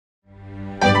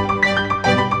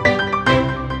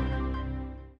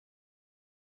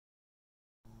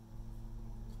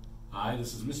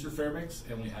this is Mr. Fairbanks,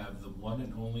 and we have the one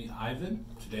and only Ivan.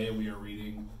 Today we are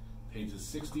reading pages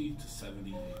 60 to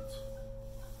 78.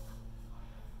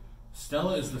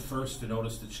 Stella is the first to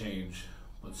notice the change,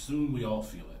 but soon we all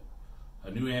feel it.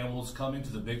 A new animal is coming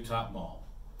to the Big Top Mall.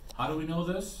 How do we know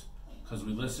this? Because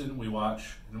we listen, we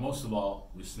watch, and most of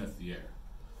all, we sniff the air.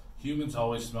 Humans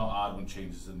always smell odd when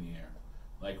changes in the air,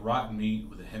 like rotten meat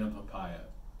with a hint of papaya.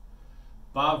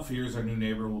 Bob fears our new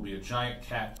neighbor will be a giant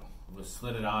cat with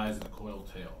slitted eyes and a coiled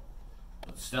tail.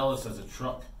 But Stella says a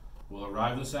truck will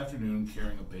arrive this afternoon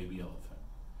carrying a baby elephant.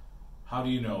 How do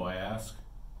you know, I ask.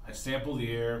 I sample the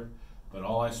air, but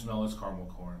all I smell is caramel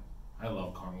corn. I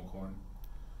love caramel corn.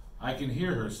 I can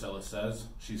hear her, Stella says.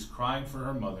 She's crying for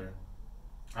her mother.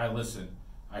 I listen.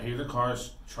 I hear the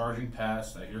cars charging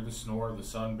past. I hear the snore of the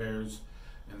sun bears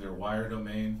in their wire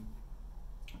domain,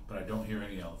 but I don't hear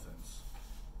any elephants.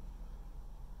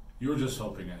 You were just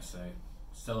hoping, I say.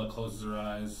 Stella closes her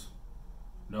eyes.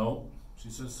 No, she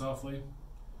says softly.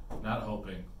 Not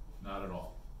hoping. Not at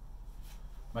all.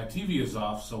 My TV is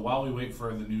off, so while we wait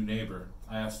for the new neighbor,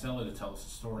 I ask Stella to tell us a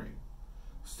story.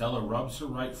 Stella rubs her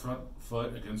right front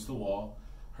foot against the wall.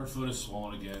 Her foot is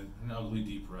swollen again, an ugly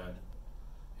deep red.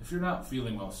 If you're not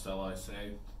feeling well, Stella, I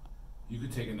say, you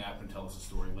could take a nap and tell us a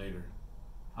story later.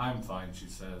 I'm fine, she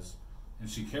says, and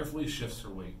she carefully shifts her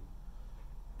weight.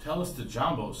 Tell us the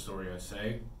Jumbo story, I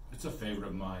say. It's a favorite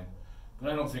of mine,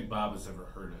 but I don't think Bob has ever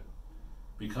heard it.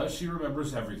 Because she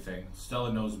remembers everything,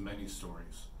 Stella knows many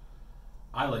stories.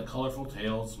 I like colorful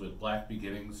tales with black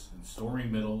beginnings and stormy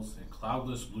middles and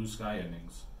cloudless blue sky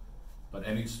endings, but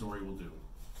any story will do.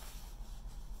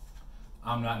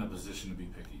 I'm not in a position to be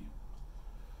picky.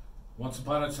 Once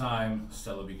upon a time,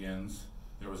 Stella begins,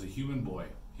 there was a human boy.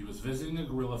 He was visiting a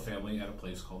gorilla family at a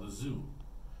place called a zoo.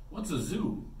 What's a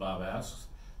zoo? Bob asks.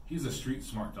 He's a street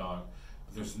smart dog,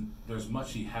 but there's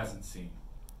much he hasn't seen.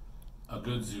 A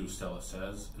good zoo, Stella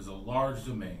says, is a large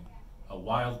domain, a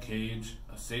wild cage,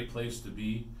 a safe place to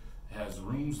be. It has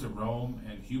rooms to roam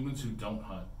and humans who don't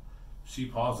hunt. She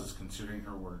pauses, considering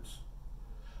her words.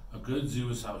 A good zoo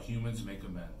is how humans make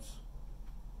amends.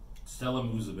 Stella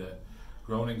moves a bit,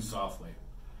 groaning softly.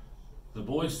 The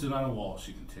boy stood on a wall,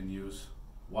 she continues,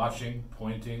 watching,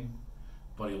 pointing,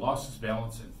 but he lost his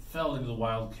balance and fell into the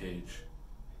wild cage.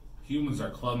 Humans are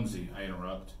clumsy, I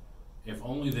interrupt. If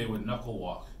only they would knuckle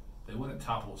walk. They wouldn't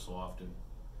topple so often.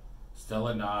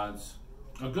 Stella nods.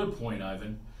 A good point,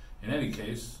 Ivan. In any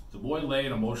case, the boy lay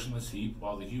in a motionless heap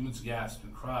while the humans gasped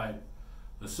and cried.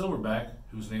 The silverback,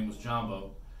 whose name was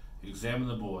Jumbo, examined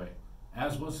the boy,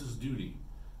 as was his duty,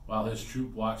 while his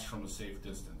troop watched from a safe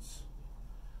distance.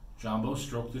 Jumbo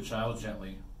stroked the child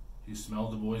gently. He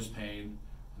smelled the boy's pain,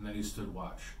 and then he stood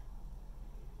watch.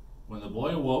 When the boy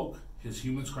awoke, his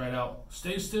humans cried out,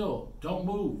 "Stay still, don't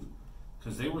move,"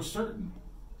 because they were certain,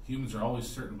 humans are always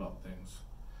certain about things,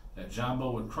 that Jumbo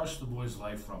would crush the boy's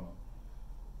life from him.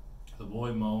 The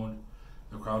boy moaned.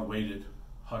 The crowd waited,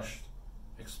 hushed,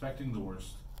 expecting the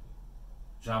worst.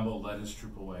 Jumbo led his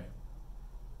troop away.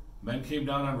 Men came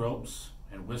down on ropes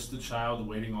and whisked the child to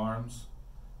waiting arms.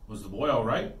 Was the boy all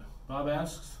right? Bob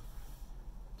asks.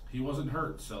 He wasn't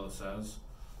hurt, Stella says,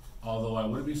 although I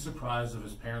wouldn't be surprised if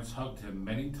his parents hugged him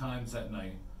many times that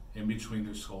night in between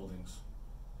their scoldings.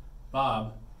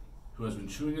 Bob, who has been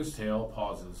chewing his tail,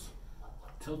 pauses,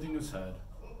 tilting his head.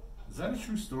 Is that a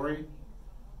true story?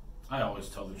 I always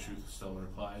tell the truth, Stella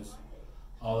replies,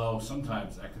 although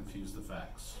sometimes I confuse the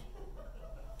facts.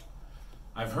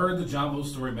 I've heard the Jumbo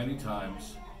story many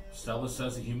times. Stella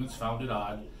says the humans found it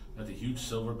odd that the huge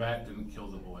silverback didn't kill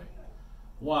the boy.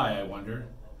 Why, I wonder?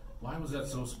 Why was that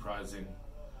so surprising?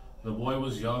 The boy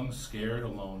was young, scared,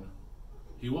 alone.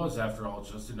 He was, after all,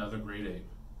 just another great ape.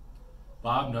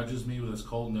 Bob nudges me with his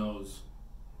cold nose.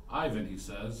 Ivan, he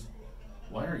says,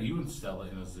 why aren't you and Stella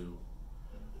in a zoo?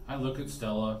 I look at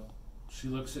Stella. She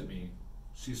looks at me.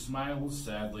 She smiles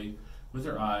sadly, with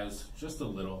her eyes, just a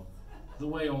little, the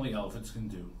way only elephants can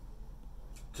do.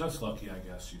 Just lucky, I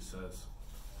guess, she says.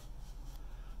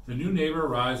 The new neighbor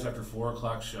arrives after 4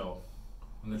 o'clock show.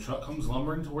 When the truck comes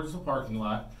lumbering towards the parking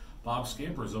lot, Bob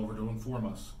scampers over to inform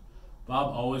us.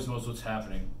 Bob always knows what's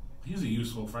happening. He's a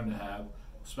useful friend to have,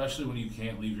 especially when you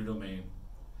can't leave your domain.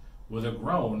 With a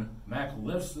groan, Mac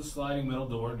lifts the sliding metal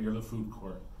door near the food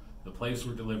court, the place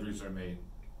where deliveries are made.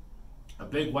 A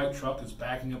big white truck is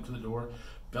backing up to the door,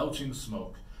 belching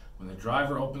smoke. When the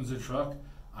driver opens the truck,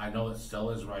 I know that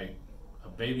Stella is right. A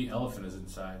baby elephant is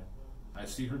inside. I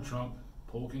see her trunk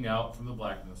poking out from the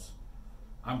blackness.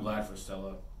 I'm glad for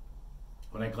Stella.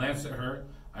 When I glance at her,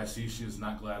 I see she is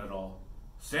not glad at all.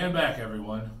 Stand back,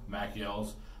 everyone, Mac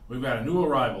yells. We've got a new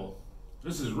arrival.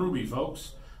 This is Ruby,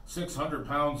 folks. 600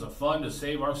 pounds of fun to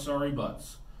save our sorry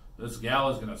butts. This gal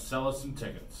is going to sell us some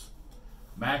tickets.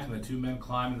 Mac and the two men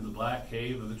climb into the black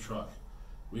cave of the truck.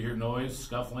 We hear noise,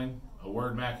 scuffling, a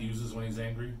word Mac uses when he's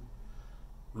angry.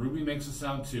 Ruby makes a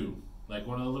sound too, like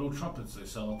one of the little trumpets they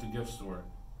sell at the gift store.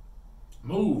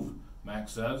 Move, Mac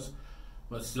says,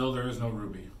 but still there is no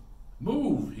Ruby.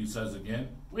 Move, he says again.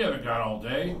 We haven't got all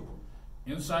day.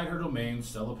 Inside her domain,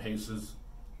 Stella paces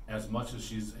as much as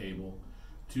she's able.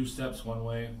 2 steps one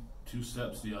way, 2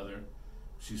 steps the other.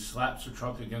 She slaps her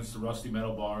trunk against the rusty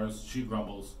metal bars. She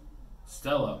grumbles.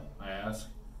 Stella, I ask,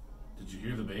 did you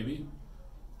hear the baby?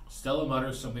 Stella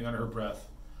mutters something under her breath,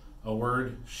 a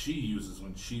word she uses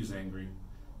when she's angry.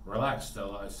 Relax,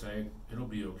 Stella, I say. It'll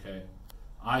be okay.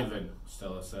 Ivan,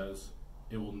 Stella says.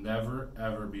 It will never,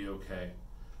 ever be okay.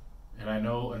 And I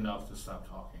know enough to stop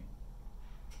talking.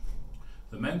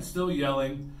 The men still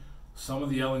yelling. Some of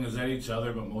the yelling is at each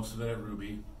other, but most of it at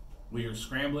Ruby. We are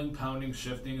scrambling, pounding,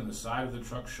 shifting, and the side of the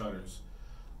truck shudders.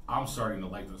 I'm starting to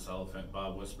like this elephant,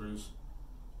 Bob whispers.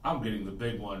 I'm getting the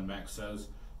big one, Mac says.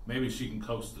 Maybe she can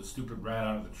coax the stupid rat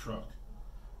out of the truck.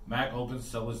 Mac opens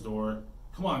Stella's door.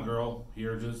 Come on, girl, he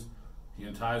urges. He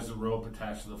unties the rope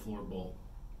attached to the floor bolt.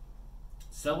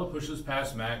 Stella pushes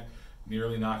past Mac,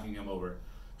 nearly knocking him over.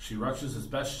 She rushes as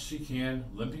best she can,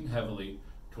 limping heavily,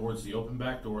 towards the open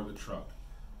back door of the truck.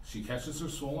 She catches her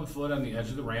swollen foot on the edge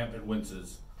of the ramp and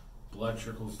winces. Blood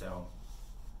trickles down.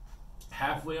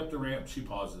 Halfway up the ramp, she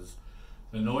pauses.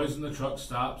 The noise in the truck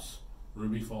stops.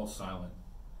 Ruby falls silent.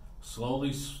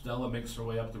 Slowly, Stella makes her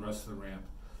way up the rest of the ramp.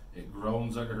 It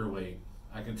groans under her weight.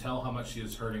 I can tell how much she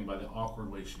is hurting by the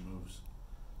awkward way she moves.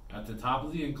 At the top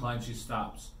of the incline, she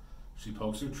stops. She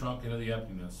pokes her trunk into the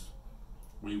emptiness.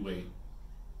 We wait.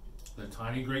 The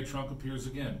tiny gray trunk appears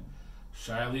again.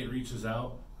 Shyly, it reaches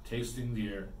out, tasting the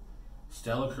air.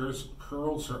 Stella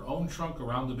curls her own trunk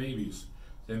around the baby's.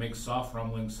 They make soft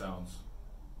rumbling sounds.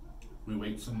 We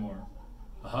wait some more.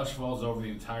 A hush falls over the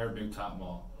entire Big Top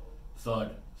Mall.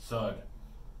 Thud, thud.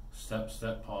 Step,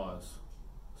 step, pause.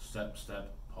 Step,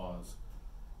 step, pause.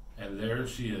 And there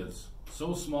she is.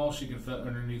 So small she can fit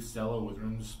underneath Stella with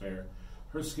room to spare.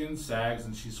 Her skin sags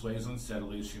and she sways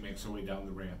unsteadily as she makes her way down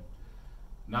the ramp.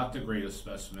 Not the greatest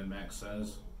specimen, Max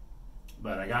says.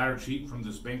 But I got her cheap from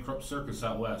this bankrupt circus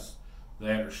out west. They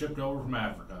had her shipped over from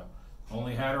Africa.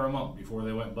 Only had her a month before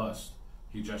they went bust.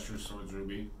 He gestures towards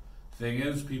Ruby. Thing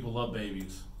is, people love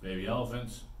babies. Baby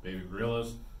elephants, baby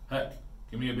gorillas. Heck,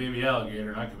 give me a baby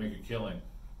alligator and I can make a killing.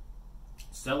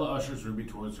 Stella ushers Ruby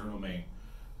towards her domain.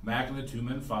 Mac and the two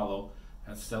men follow.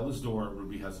 At Stella's door,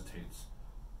 Ruby hesitates.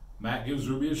 Mac gives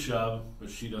Ruby a shove,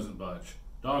 but she doesn't budge.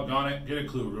 Doggone it, get a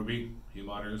clue, Ruby, he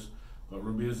mutters, but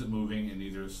Ruby isn't moving and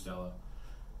neither is Stella.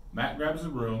 Mac grabs the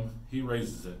broom, he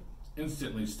raises it.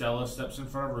 Instantly, Stella steps in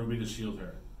front of Ruby to shield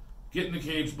her. Get in the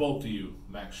cage, both of you,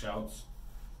 Mac shouts.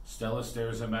 Stella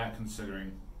stares at Mac,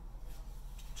 considering.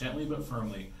 Gently but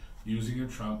firmly, using her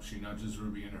trunk, she nudges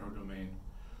Ruby into her domain.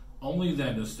 Only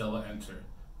then does Stella enter.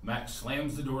 Mac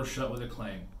slams the door shut with a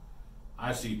clang.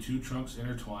 I see 2 trunks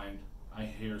intertwined. I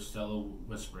hear Stella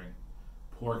whispering.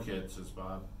 Poor kid, says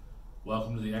Bob.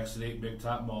 Welcome to the X8 Big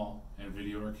Top Mall and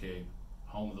Video Arcade,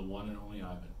 home of the one and only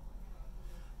Ivan.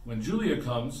 When Julia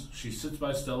comes, she sits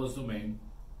by Stella's domain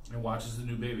and watches the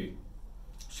new baby.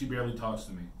 She barely talks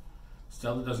to me.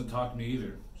 Stella doesn't talk to me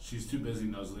either. She's too busy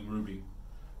nuzzling Ruby.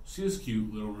 She is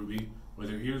cute, little Ruby, with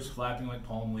her ears flapping like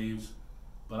palm leaves,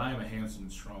 but I am a handsome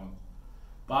and strong.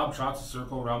 Bob trots a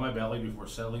circle around my belly before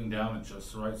settling down at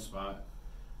just the right spot.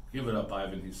 Give it up,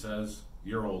 Ivan, he says.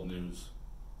 You're old news.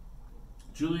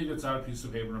 Julia gets out a piece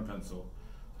of paper and a pencil.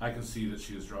 I can see that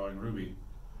she is drawing Ruby.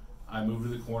 I move to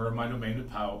the corner of my domain to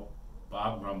pout.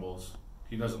 Bob grumbles.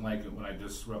 He doesn't like it when I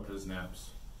disrupt his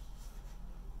naps.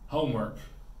 Homework,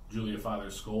 Julia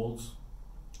father scolds.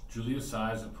 Julia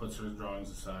sighs and puts her drawings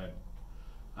aside.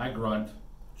 I grunt.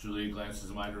 Julia glances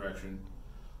in my direction.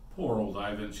 Poor old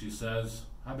Ivan, she says.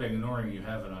 I've been ignoring you,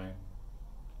 haven't I?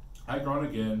 I grunt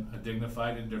again, a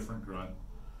dignified, indifferent grunt.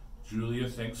 Julia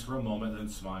thinks for a moment, then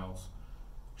smiles.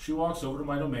 She walks over to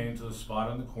my domain to the spot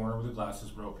on the corner where the glass is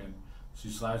broken. She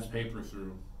slides paper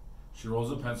through. She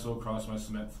rolls a pencil across my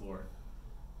cement floor.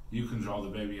 You can draw the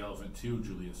baby elephant too,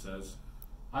 Julia says.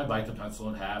 I bite the pencil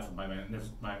in half with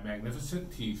my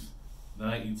magnificent teeth, then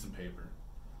I eat some paper.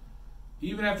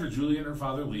 Even after Julia and her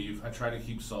father leave, I try to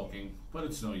keep sulking, but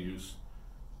it's no use.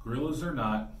 Gorillas are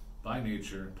not, by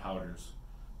nature, powders.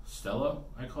 Stella,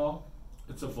 I call.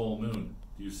 It's a full moon.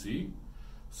 Do you see?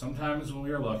 Sometimes when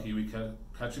we are lucky, we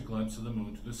catch a glimpse of the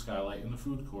moon through the skylight in the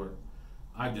food court.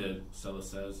 I did, Stella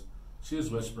says. She is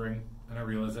whispering, and I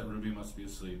realize that Ruby must be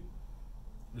asleep.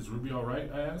 Is Ruby all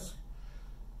right, I ask?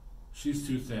 She's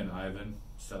too thin, Ivan,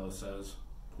 Stella says.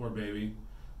 Poor baby.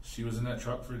 She was in that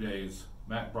truck for days.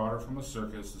 Mac brought her from a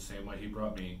circus the same way he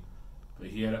brought me, but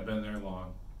he hadn't been there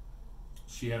long.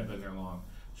 She hadn't been there long.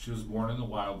 She was born in the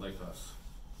wild like us.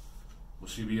 Will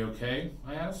she be okay?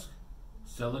 I ask.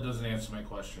 Stella doesn't answer my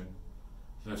question.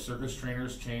 The circus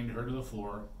trainers chained her to the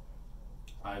floor.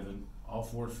 Ivan, all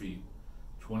 4 feet,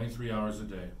 23 hours a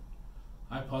day.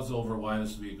 I puzzle over why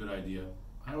this would be a good idea.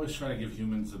 I always try to give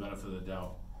humans the benefit of the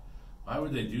doubt. Why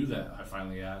would they do that? I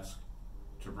finally ask.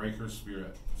 To break her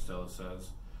spirit, Stella says,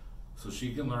 so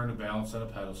she can learn to balance on a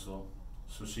pedestal,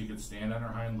 so she could stand on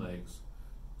her hind legs,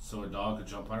 so a dog could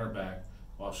jump on her back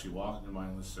while she walked in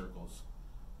mindless circles.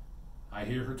 I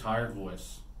hear her tired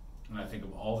voice, and I think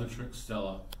of all the tricks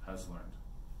Stella has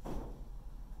learned.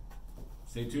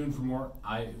 Stay tuned for more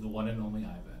The One and Only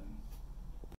Ivan.